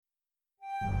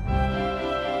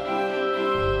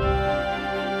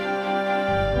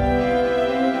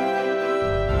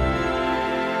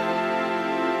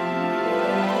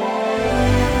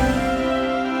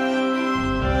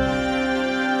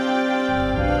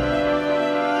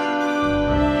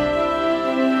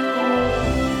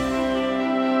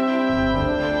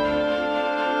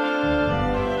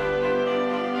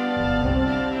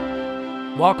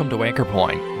Welcome to Anchor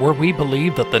Point, where we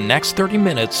believe that the next 30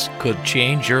 minutes could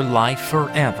change your life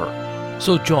forever.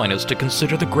 So join us to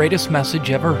consider the greatest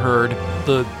message ever heard,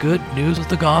 the good news of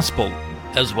the gospel,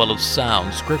 as well as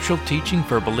sound scriptural teaching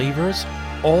for believers,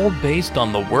 all based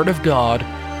on the Word of God,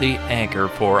 the anchor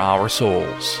for our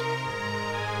souls.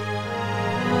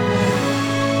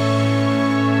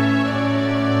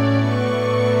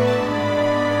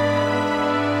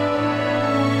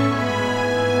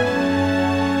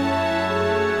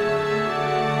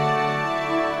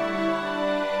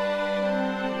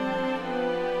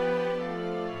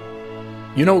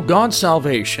 You know, God's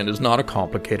salvation is not a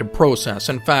complicated process.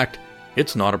 In fact,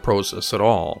 it's not a process at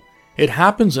all. It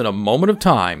happens in a moment of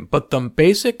time, but the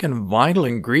basic and vital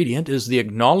ingredient is the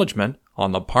acknowledgement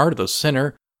on the part of the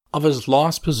sinner of his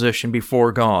lost position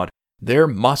before God. There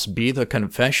must be the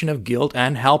confession of guilt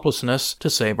and helplessness to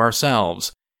save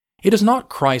ourselves. It is not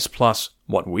Christ plus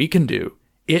what we can do.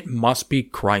 It must be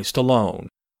Christ alone.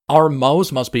 Our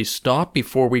mouths must be stopped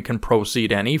before we can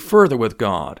proceed any further with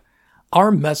God. Our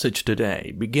message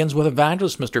today begins with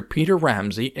evangelist Mr. Peter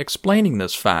Ramsey explaining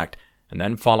this fact, and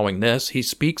then following this, he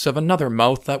speaks of another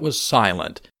mouth that was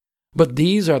silent. But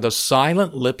these are the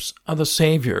silent lips of the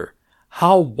Savior.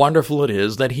 How wonderful it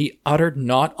is that he uttered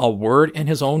not a word in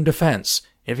his own defense.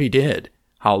 If he did,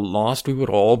 how lost we would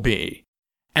all be.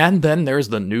 And then there's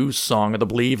the new song of the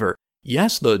believer.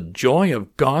 Yes, the joy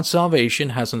of God's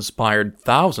salvation has inspired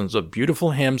thousands of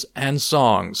beautiful hymns and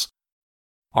songs.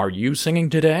 Are you singing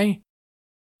today?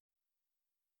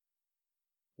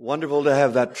 Wonderful to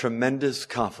have that tremendous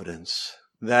confidence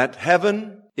that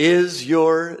heaven is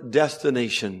your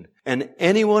destination. And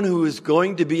anyone who is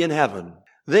going to be in heaven,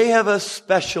 they have a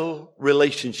special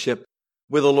relationship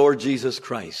with the Lord Jesus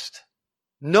Christ.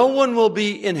 No one will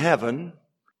be in heaven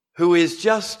who is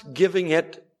just giving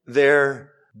it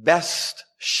their best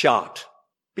shot.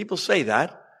 People say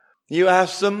that. You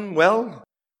ask them, well,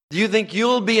 do you think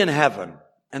you'll be in heaven?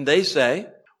 And they say,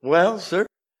 well, sir,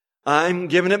 I'm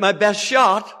giving it my best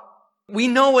shot. We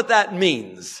know what that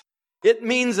means. It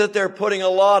means that they're putting a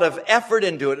lot of effort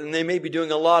into it and they may be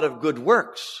doing a lot of good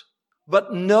works.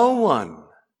 But no one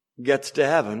gets to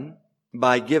heaven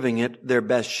by giving it their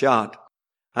best shot.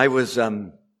 I was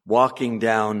walking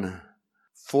down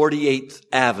 48th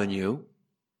Avenue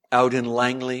out in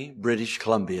Langley, British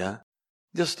Columbia.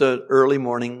 Just an early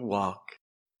morning walk.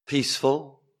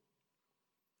 Peaceful.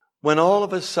 When all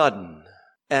of a sudden,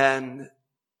 an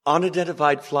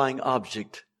unidentified flying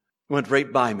object went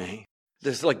right by me.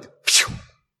 Just like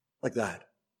that.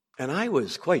 And I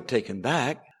was quite taken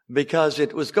back because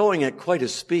it was going at quite a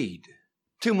speed.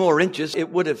 2 more inches, it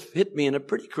would have hit me in a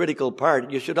pretty critical part.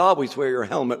 You should always wear your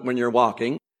helmet when you're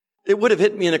walking. It would have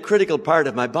hit me in a critical part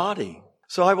of my body.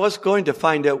 So I was going to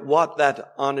find out what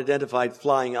that unidentified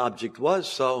flying object was.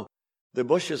 So the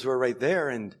bushes were right there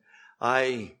and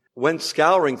I went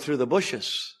scouring through the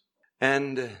bushes.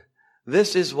 And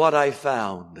this is what I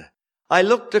found. I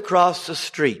looked across the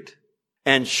street,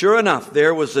 and sure enough,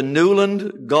 there was the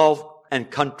Newland Golf and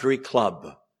Country Club.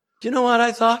 Do you know what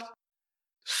I thought?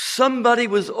 Somebody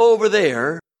was over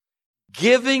there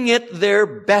giving it their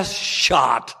best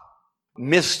shot.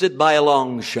 Missed it by a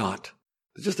long shot.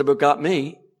 It just about got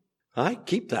me. I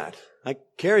keep that. I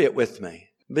carry it with me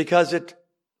because it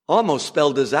almost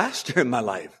spelled disaster in my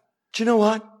life. Do you know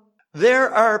what?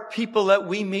 There are people that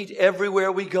we meet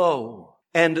everywhere we go.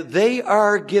 And they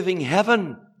are giving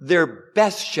heaven their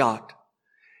best shot.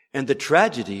 And the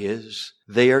tragedy is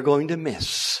they are going to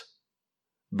miss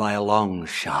by a long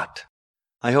shot.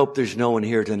 I hope there's no one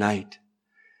here tonight.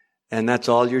 And that's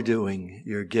all you're doing.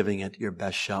 You're giving it your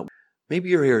best shot. Maybe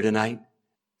you're here tonight.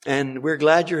 And we're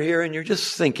glad you're here and you're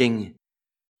just thinking,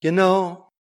 you know,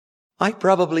 I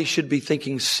probably should be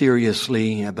thinking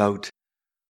seriously about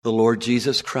the Lord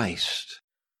Jesus Christ.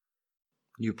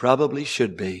 You probably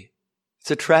should be.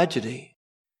 It's a tragedy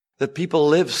that people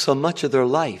live so much of their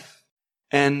life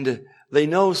and they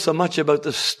know so much about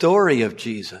the story of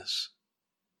Jesus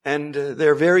and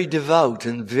they're very devout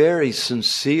and very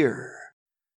sincere,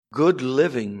 good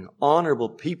living, honorable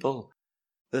people.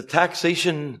 The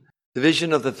taxation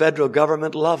division of the federal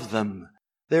government love them.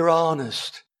 They're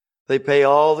honest. They pay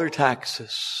all their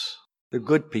taxes. They're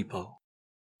good people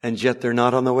and yet they're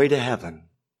not on the way to heaven.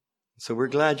 So we're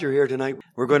glad you're here tonight.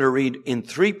 We're going to read in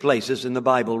 3 places in the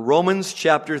Bible. Romans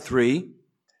chapter 3.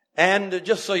 And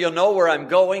just so you know where I'm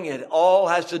going, it all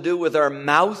has to do with our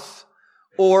mouth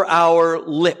or our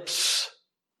lips.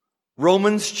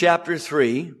 Romans chapter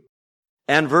 3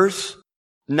 and verse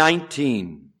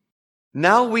 19.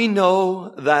 Now we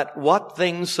know that what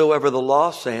things soever the law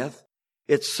saith,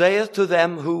 it saith to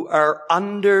them who are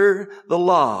under the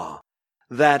law,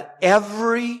 that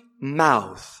every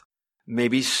mouth may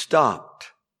be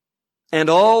stopped, and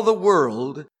all the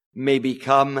world may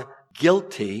become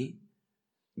guilty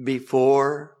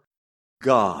before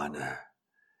God.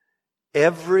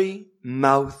 Every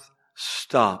mouth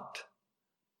stopped,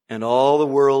 and all the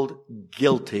world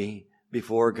guilty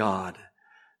before God.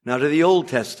 Now to the Old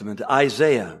Testament,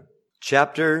 Isaiah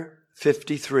chapter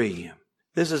 53.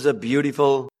 This is a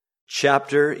beautiful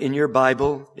chapter in your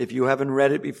Bible. If you haven't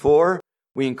read it before,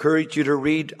 we encourage you to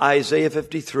read Isaiah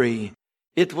 53.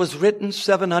 It was written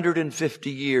 750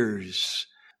 years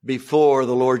before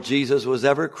the Lord Jesus was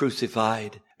ever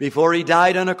crucified, before he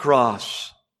died on a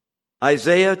cross.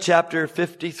 Isaiah chapter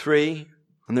 53,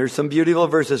 and there's some beautiful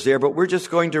verses there, but we're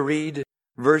just going to read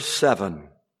verse 7.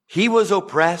 He was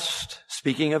oppressed,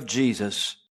 speaking of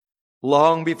Jesus,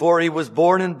 long before he was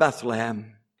born in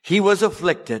Bethlehem. He was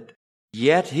afflicted,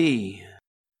 yet he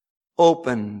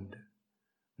opened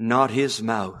not his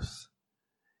mouth.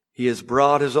 He is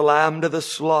brought as a lamb to the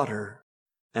slaughter,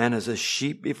 and as a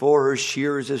sheep before her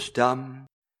shears is dumb,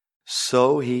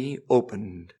 so he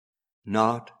opened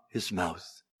not his mouth.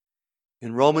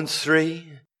 In Romans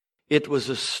 3, it was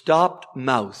a stopped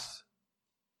mouth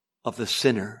of the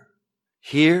sinner.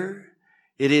 Here,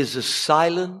 it is the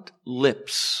silent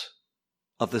lips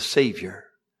of the Savior.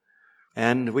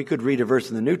 And we could read a verse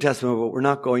in the New Testament, but we're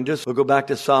not going to. We'll go back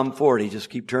to Psalm 40. Just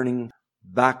keep turning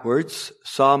backwards.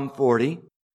 Psalm 40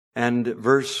 and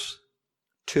verse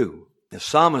 2. The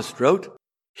psalmist wrote,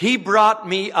 He brought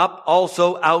me up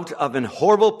also out of an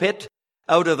horrible pit,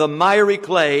 out of the miry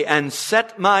clay, and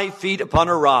set my feet upon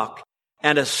a rock,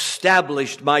 and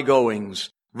established my goings.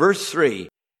 Verse 3.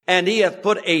 And he hath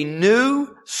put a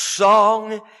new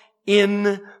song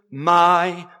in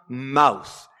my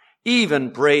mouth,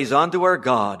 even praise unto our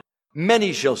God.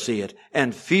 Many shall see it,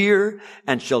 and fear,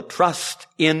 and shall trust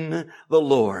in the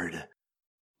Lord.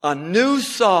 A new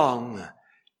song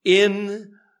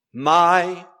in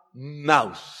my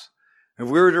mouth. If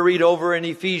we were to read over in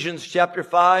Ephesians chapter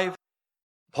 5,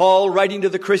 Paul writing to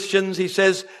the Christians, he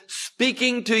says,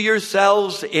 speaking to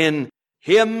yourselves in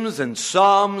hymns and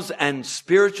psalms and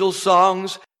spiritual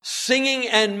songs, singing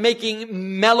and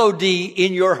making melody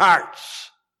in your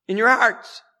hearts. In your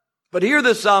hearts. But here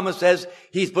the psalmist says,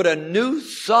 he's put a new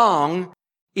song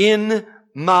in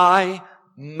my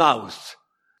mouth.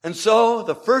 And so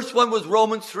the first one was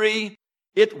Romans 3.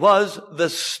 It was the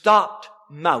stopped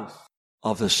mouth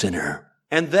of the sinner.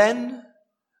 And then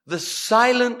the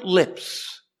silent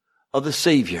lips of the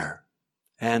Savior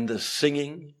and the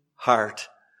singing heart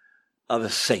of a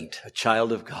saint, a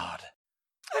child of God.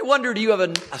 I wonder, do you have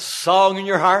a song in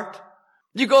your heart?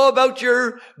 You go about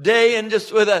your day and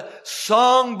just with a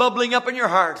song bubbling up in your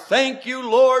heart. Thank you,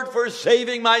 Lord, for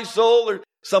saving my soul. Or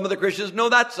some of the Christians know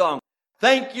that song.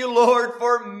 Thank you, Lord,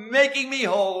 for making me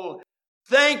whole.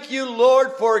 Thank you,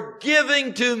 Lord, for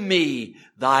giving to me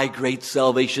thy great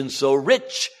salvation so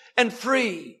rich and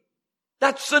free.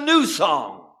 That's the new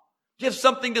song. Do you have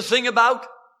something to sing about?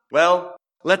 Well,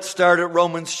 let's start at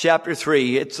Romans chapter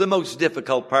 3. It's the most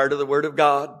difficult part of the Word of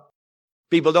God.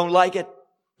 People don't like it.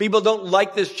 People don't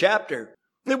like this chapter.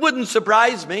 It wouldn't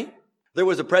surprise me. There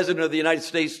was a president of the United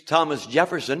States, Thomas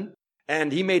Jefferson,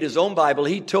 and he made his own Bible.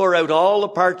 He tore out all the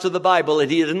parts of the Bible that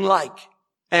he didn't like,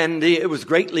 and it was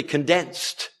greatly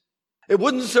condensed. It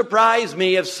wouldn't surprise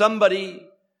me if somebody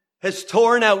has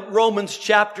torn out Romans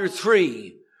chapter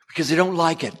 3 because they don't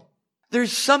like it.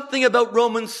 There's something about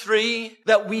Romans 3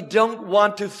 that we don't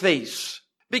want to face.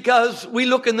 Because we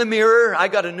look in the mirror. I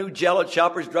got a new gel at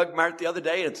Shoppers Drug Mart the other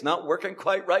day, and it's not working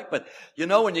quite right. But you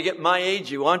know, when you get my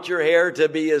age, you want your hair to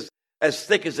be as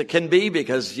thick as it can be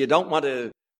because you don't want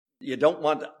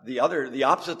the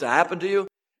opposite to happen to you.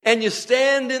 And you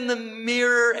stand in the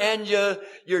mirror and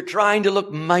you're trying to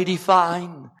look mighty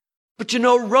fine. But you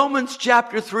know, Romans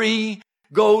chapter 3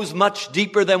 goes much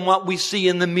deeper than what we see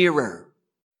in the mirror.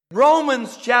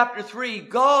 Romans chapter 3,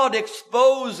 God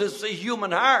exposes the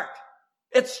human heart.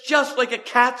 It's just like a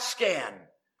CAT scan.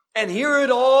 And here it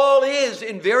all is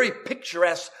in very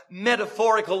picturesque,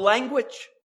 metaphorical language.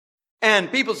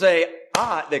 And people say,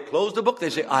 they close the book. They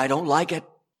say, I don't like it.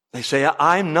 They say,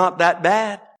 I'm not that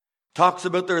bad. Talks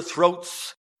about their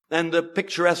throats. And the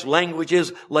picturesque language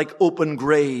is like open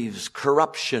graves,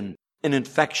 corruption and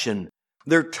infection.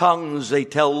 Their tongues, they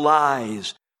tell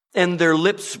lies. And their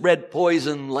lips spread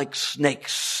poison like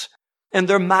snakes. And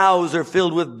their mouths are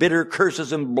filled with bitter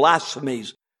curses and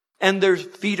blasphemies. And their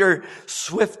feet are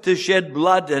swift to shed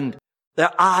blood. And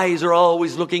their eyes are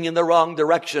always looking in the wrong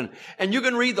direction. And you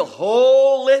can read the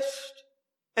whole list.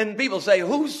 And people say,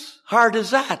 whose heart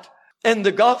is that? And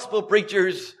the gospel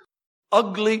preacher's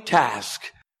ugly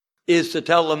task is to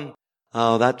tell them,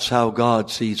 Oh, that's how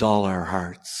God sees all our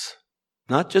hearts.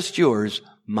 Not just yours,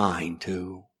 mine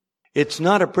too. It's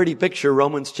not a pretty picture,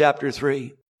 Romans chapter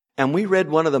 3. And we read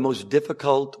one of the most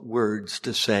difficult words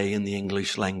to say in the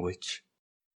English language.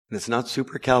 And it's not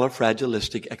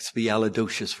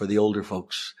supercalifragilisticexpialidocious for the older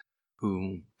folks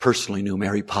who personally knew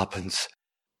Mary Poppins.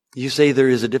 You say there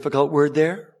is a difficult word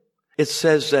there? It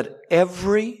says that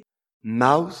every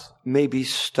mouth may be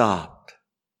stopped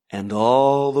and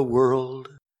all the world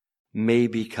may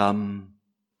become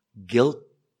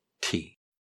guilty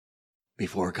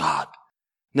before God.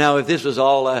 Now, if this was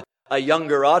all a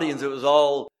younger audience, it was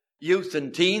all youth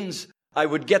and teens, I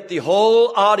would get the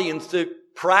whole audience to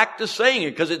practice saying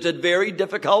it, because it's a very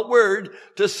difficult word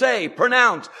to say,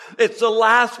 pronounce. It's the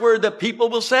last word that people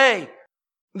will say.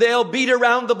 They'll beat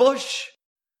around the bush.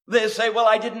 They'll say, well,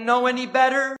 I didn't know any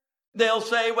better. They'll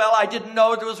say, well, I didn't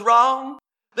know it was wrong.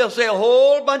 They'll say a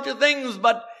whole bunch of things,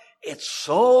 but it's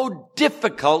so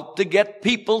difficult to get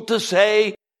people to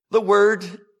say the word.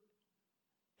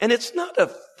 And it's not a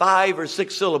 5 or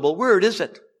 6 syllable word, is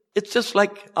it? It's just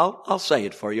like, I'll say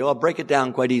it for you. I'll break it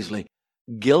down quite easily.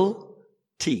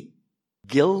 Guilty.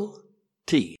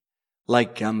 Guilty.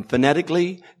 Like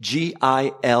phonetically,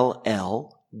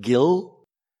 G-I-L-L.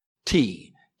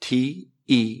 Guilty.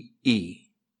 T-E-E.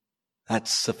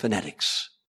 That's the phonetics.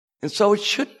 And so it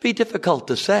shouldn't be difficult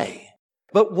to say.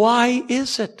 But why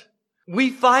is it? We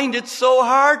find it so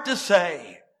hard to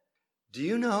say. Do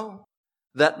you know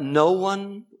that no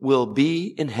one will be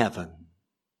in heaven?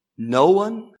 No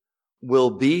one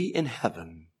will be in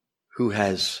heaven who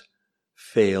has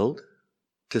failed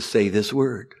to say this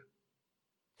word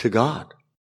to God.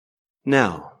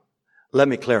 Now, let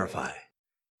me clarify.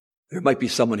 There might be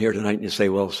someone here tonight and you say,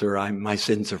 well, sir, my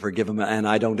sins are forgiven and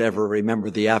I don't ever remember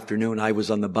the afternoon I was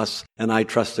on the bus and I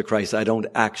trusted Christ. I don't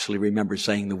actually remember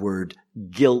saying the word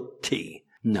guilty.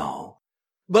 No.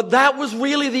 But that was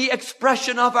really the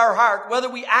expression of our heart. Whether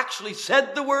we actually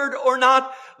said the word or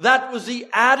not, that was the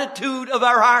attitude of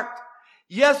our heart.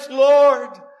 Yes, Lord,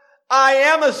 I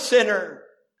am a sinner.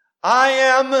 I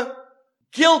am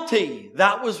guilty.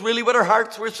 That was really what our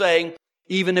hearts were saying,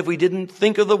 even if we didn't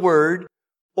think of the word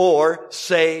or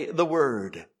say the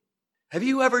word. Have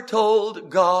you ever told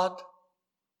God?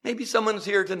 Maybe someone's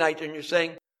here tonight and you're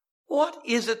saying, what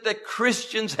is it that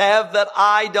Christians have that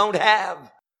I don't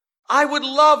have? I would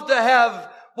love to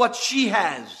have what she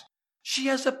has. She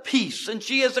has a peace and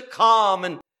she has a calm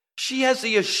and she has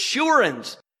the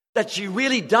assurance that she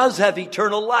really does have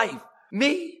eternal life.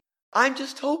 Me? I'm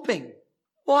just hoping.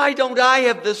 Why don't I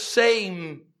have the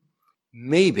same?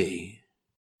 Maybe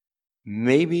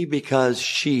because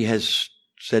she has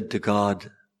said to God,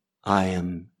 I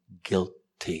am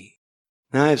guilty.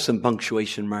 Now I have some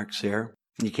punctuation marks here.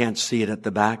 You can't see it at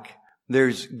the back.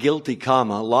 There's guilty,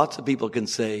 comma. Lots of people can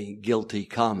say guilty,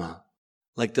 comma.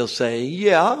 Like they'll say,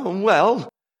 yeah, well,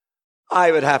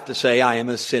 I would have to say I am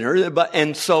a sinner,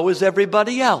 and so is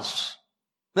everybody else.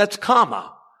 That's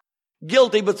comma.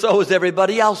 Guilty, but so is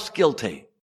everybody else guilty.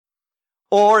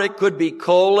 Or it could be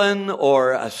colon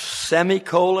or a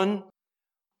semicolon.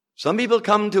 Some people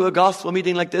come to a gospel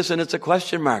meeting like this and it's a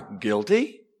question mark.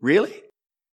 Guilty? Really?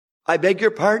 I beg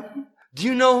your pardon? Do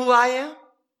you know who I am?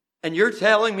 And you're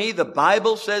telling me the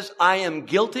Bible says I am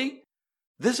guilty?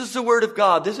 This is the word of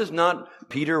God. This is not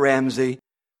Peter Ramsey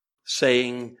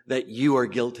saying that you are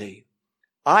guilty.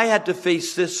 I had to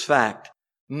face this fact.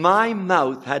 My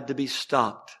mouth had to be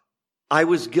stopped. I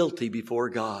was guilty before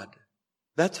God.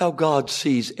 That's how God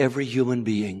sees every human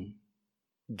being.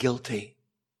 Guilty.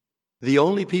 The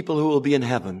only people who will be in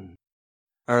heaven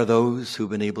are those who've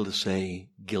been able to say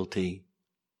guilty,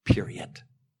 period.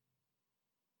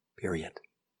 Period.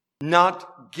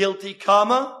 Not guilty,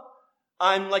 comma,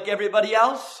 I'm like everybody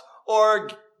else, or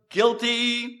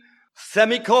guilty,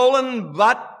 semicolon,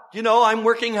 but, I'm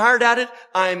working hard at it.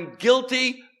 I'm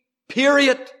guilty,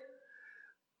 period.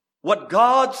 What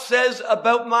God says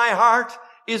about my heart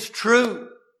is true.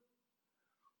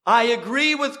 I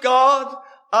agree with God.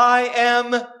 I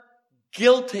am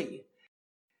guilty.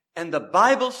 And the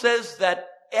Bible says that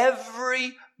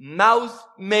every mouth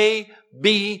may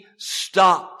be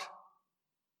stopped.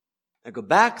 Now go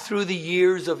back through the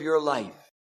years of your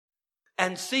life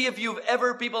and see if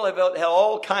people have had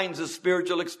all kinds of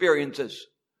spiritual experiences.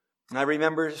 I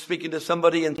remember speaking to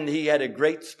somebody and he had a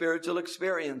great spiritual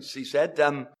experience. He said,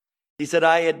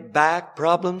 I had back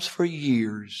problems for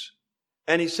years.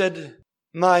 And he said,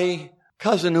 my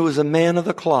cousin who was a man of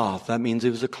the cloth, that means he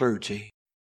was a clergy,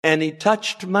 and he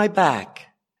touched my back.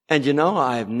 And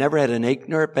I've never had an ache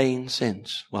nor a pain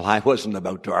since. Well, I wasn't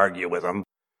about to argue with him.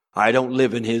 I don't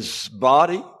live in his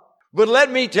body. But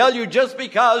let me tell you, just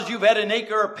because you've had an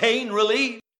ache or a pain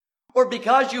relief, or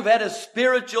because you've had a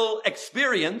spiritual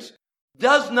experience,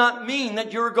 does not mean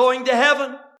that you're going to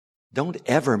heaven. Don't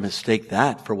ever mistake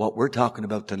that for what we're talking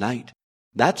about tonight.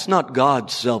 That's not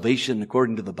God's salvation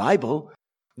according to the Bible.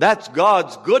 That's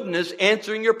God's goodness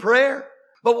answering your prayer.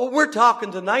 But what we're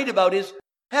talking tonight about is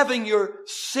having your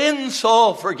sins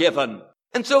all forgiven.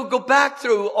 And so go back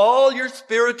through all your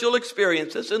spiritual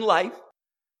experiences in life.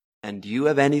 And do you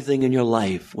have anything in your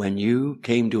life when you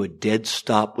came to a dead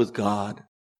stop with God? I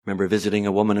remember visiting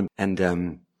a woman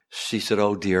and she said,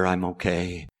 "Oh dear, I'm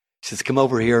okay." She says, "Come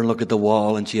over here and look at the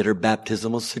wall." And she had her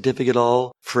baptismal certificate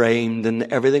all framed and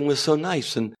everything was so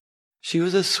nice. And she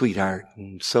was a sweetheart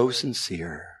and so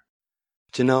sincere.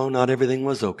 But you know, not everything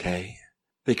was okay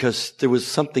because there was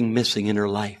something missing in her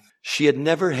life. She had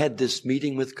never had this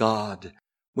meeting with God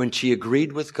when she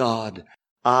agreed with God,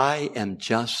 "I am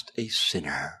just a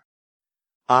sinner.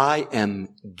 I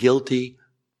am guilty,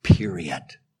 period."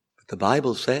 But the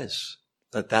Bible says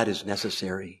that that is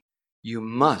necessary. You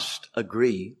must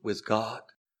agree with God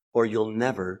or you'll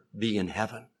never be in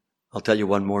heaven. I'll tell you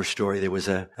one more story. There was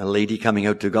a lady coming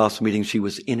out to a gospel meeting. She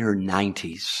was in her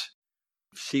 90s.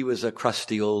 She was a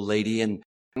crusty old lady, and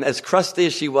as crusty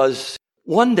as she was,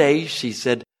 one day she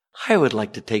said, "I would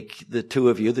like to take the two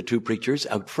of you, the two preachers,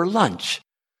 out for lunch."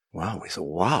 Wow, we said,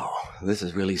 wow, this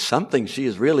is really something. She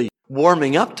is really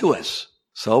warming up to us.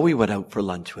 So we went out for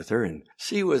lunch with her, and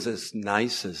she was as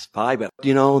nice as pie, but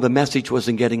you know, the message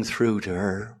wasn't getting through to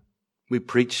her. We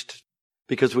preached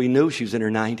because we knew she was in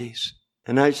her 90s.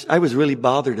 And I was really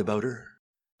bothered about her.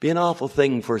 Be an awful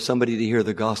thing for somebody to hear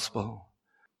the gospel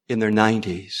in their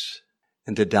 90s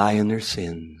and to die in their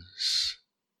sins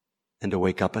and to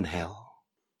wake up in hell.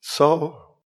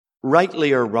 So,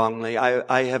 rightly or wrongly,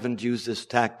 I haven't used this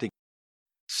tactic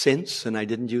since, and I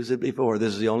didn't use it before.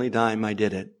 This is the only time I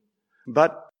did it.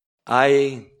 But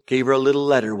I gave her a little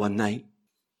letter one night.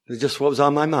 It was just what was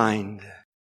on my mind.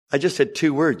 I just had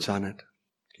 2 words on it.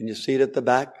 Can you see it at the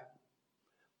back?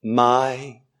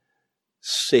 My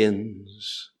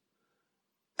sins!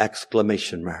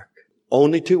 Exclamation mark.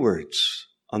 Only 2 words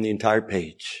on the entire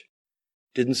page.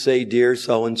 Didn't say dear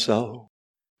so-and-so.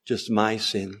 Just my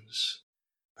sins.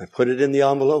 I put it in the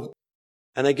envelope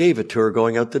and I gave it to her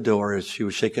going out the door as she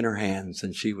was shaking her hands,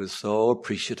 and she was so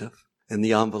appreciative in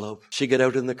the envelope. She got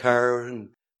out in the car and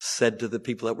said to the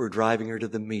people that were driving her to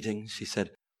the meeting, she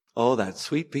said, "Oh, that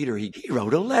sweet Peter, he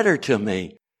wrote a letter to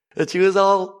me." And she was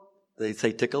all, they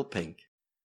say, tickled pink.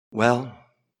 Well,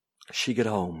 she got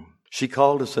home. She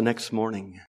called us the next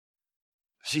morning.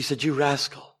 She said, "You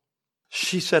rascal."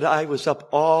 She said, "I was up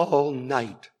all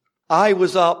night. I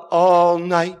was up all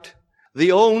night.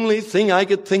 The only thing I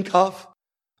could think of,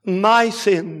 my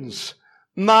sins,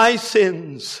 my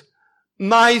sins,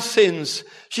 my sins."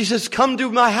 She says, "Come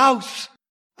to my house.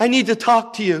 I need to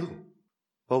talk to you."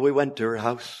 Well, we went to her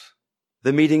house.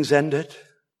 The meetings ended,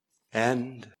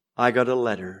 and I got a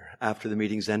letter after the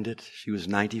meetings ended. She was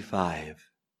 95.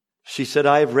 She said,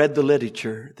 "I have read the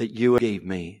literature that you gave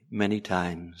me many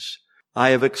times. I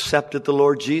have accepted the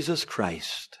Lord Jesus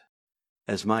Christ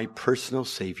as my personal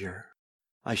Savior.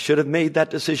 I should have made that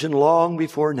decision long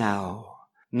before now.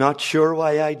 Not sure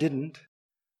why I didn't.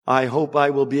 I hope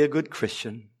I will be a good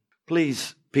Christian.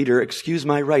 Please, Peter, excuse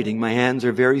my writing. My hands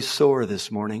are very sore this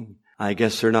morning. I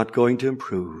guess they're not going to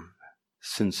improve.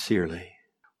 Sincerely."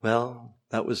 Well,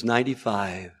 that was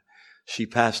 95. She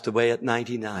passed away at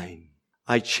 99.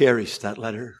 I cherished that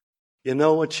letter. You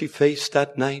know what she faced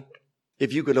that night?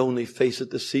 If you could only face it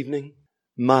this evening,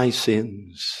 my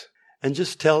sins. And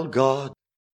just tell God,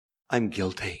 I'm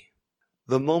guilty.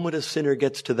 The moment a sinner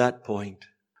gets to that point,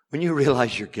 when you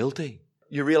realize you're guilty,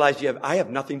 you realize I have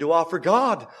nothing to offer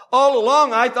God. All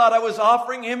along I thought I was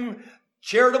offering Him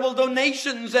charitable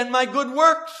donations and my good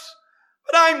works.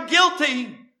 But I'm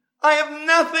guilty. I have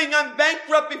nothing. I'm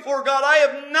bankrupt before God. I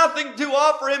have nothing to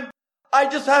offer Him. I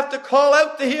just have to call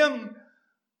out to Him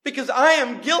because I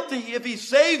am guilty. If He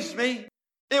saves me,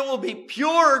 it will be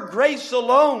pure grace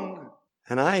alone.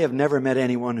 And I have never met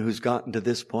anyone who's gotten to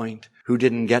this point who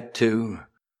didn't get to,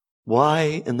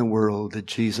 why in the world did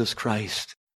Jesus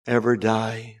Christ ever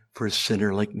die for a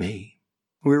sinner like me?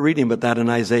 We were reading about that in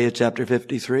Isaiah chapter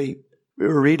 53. We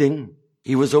were reading,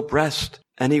 He was oppressed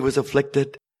and He was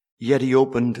afflicted, yet He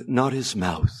opened not His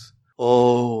mouth.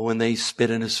 Oh, when they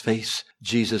spit in His face,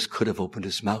 Jesus could have opened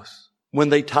His mouth. When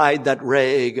they tied that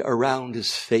rag around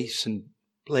His face and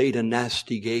played a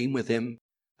nasty game with Him,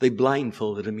 they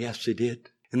blindfolded Him. Yes, they did.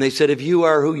 And they said, if you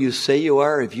are who you say you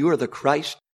are, if you are the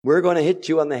Christ, we're going to hit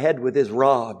you on the head with this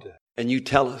rod. And you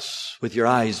tell us with your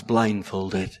eyes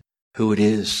blindfolded who it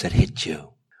is that hit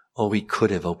you. Oh, he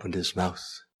could have opened his mouth.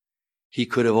 He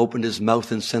could have opened his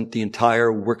mouth and sent the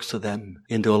entire works of them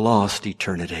into a lost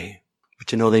eternity.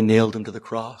 But you know, they nailed him to the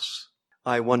cross.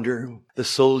 I wonder, the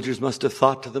soldiers must have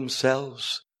thought to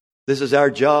themselves, this is our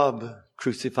job,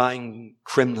 crucifying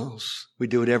criminals. We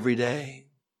do it every day.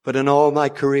 But in all my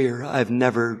career, I've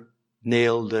never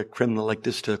nailed a criminal like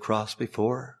this to a cross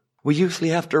before. We usually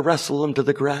have to wrestle them to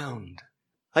the ground.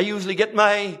 I usually get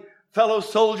my fellow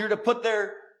soldier to put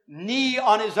their knee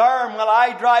on his arm while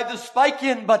I drive the spike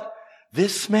in. But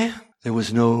this man, there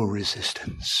was no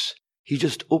resistance. He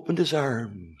just opened his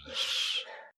arms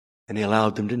and he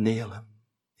allowed them to nail him.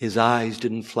 His eyes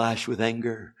didn't flash with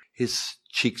anger. His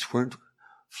cheeks weren't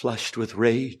flushed with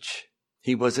rage.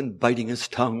 He wasn't biting his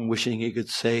tongue, wishing he could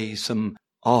say some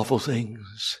awful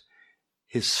things.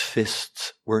 His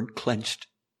fists weren't clenched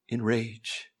in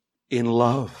rage. In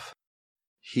love,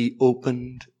 he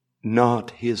opened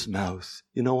not his mouth.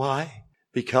 You know why?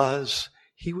 Because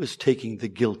he was taking the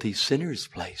guilty sinner's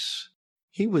place.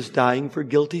 He was dying for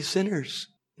guilty sinners,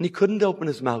 and he couldn't open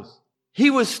his mouth. He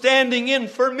was standing in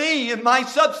for me and my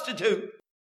substitute.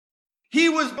 He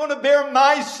was going to bear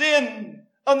my sin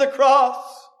on the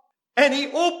cross, and he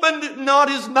opened not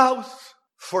his mouth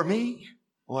for me.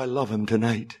 Oh, I love him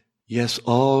tonight. Yes,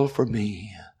 all for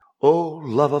me. Oh,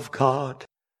 love of God,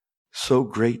 so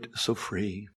great, so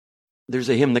free. There's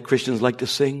a hymn that Christians like to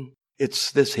sing.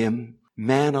 It's this hymn,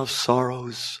 Man of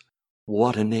Sorrows,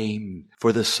 what a name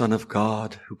for the Son of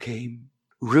God who came,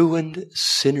 ruined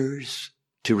sinners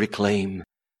to reclaim.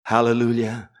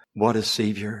 Hallelujah, what a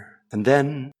Savior. And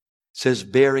then says,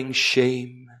 bearing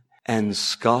shame and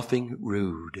scoffing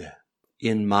rude,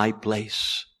 in my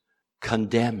place,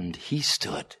 condemned he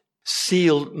stood,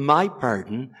 sealed my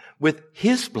pardon with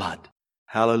his blood.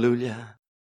 Hallelujah,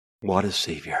 what a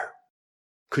Savior.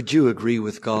 Could you agree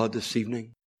with God this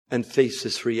evening and face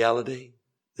this reality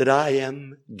that I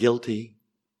am guilty,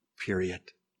 period?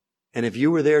 And if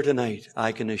you were there tonight,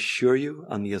 I can assure you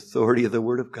on the authority of the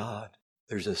Word of God,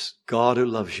 there's a God who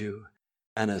loves you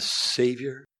and a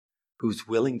Savior who's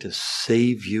willing to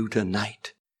save you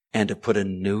tonight and to put a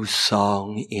new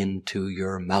song into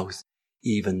your mouth,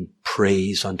 even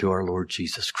praise unto our Lord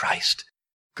Jesus Christ.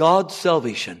 God's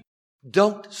salvation.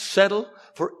 Don't settle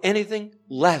for anything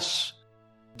less.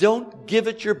 Don't give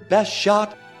it your best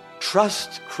shot.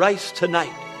 Trust Christ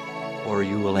tonight, or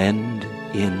you will end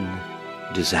in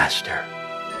disaster.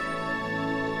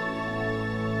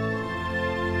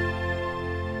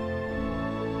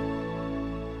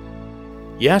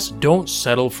 Yes, don't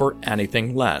settle for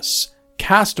anything less.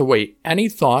 Cast away any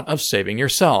thought of saving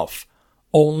yourself.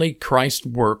 Only Christ's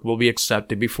work will be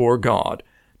accepted before God.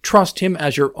 Trust Him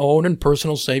as your own and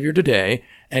personal Savior today,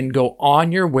 and go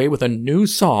on your way with a new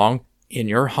song in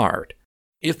your heart.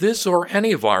 If this or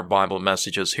any of our Bible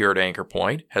messages here at Anchor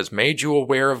Point has made you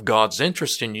aware of God's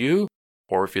interest in you,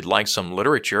 or if you'd like some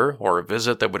literature or a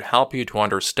visit that would help you to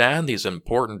understand these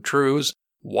important truths,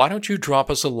 why don't you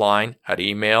drop us a line at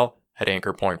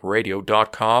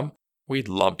email@anchorpointradio.com. We'd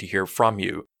love to hear from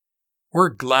you. We're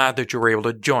glad that you were able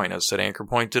to join us at Anchor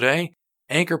Point today.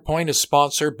 Anchor Point is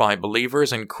sponsored by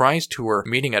believers in Christ who are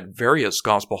meeting at various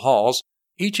gospel halls.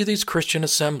 Each of these Christian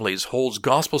assemblies holds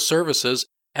gospel services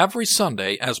every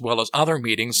Sunday, as well as other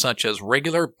meetings such as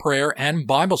regular prayer and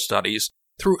Bible studies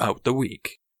throughout the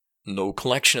week. No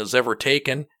collection is ever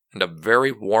taken, and a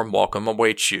very warm welcome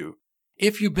awaits you.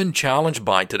 If you've been challenged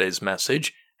by today's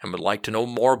message and would like to know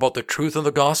more about the truth of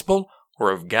the gospel,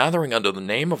 or of gathering under the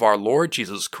name of our Lord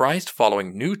Jesus Christ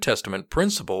following New Testament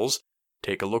principles,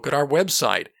 take a look at our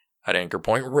website at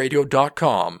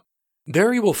anchorpointradio.com.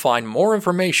 There you will find more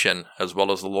information, as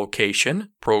well as the location,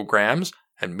 programs,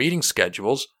 and meeting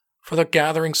schedules for the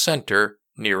gathering center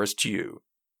nearest you.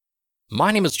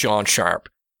 My name is John Sharp,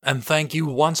 and thank you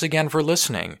once again for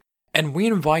listening, and we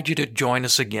invite you to join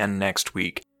us again next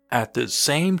week at the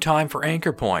same time for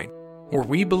Anchor Point, where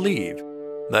we believe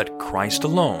that Christ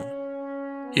alone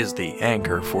is the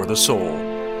anchor for the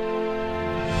soul.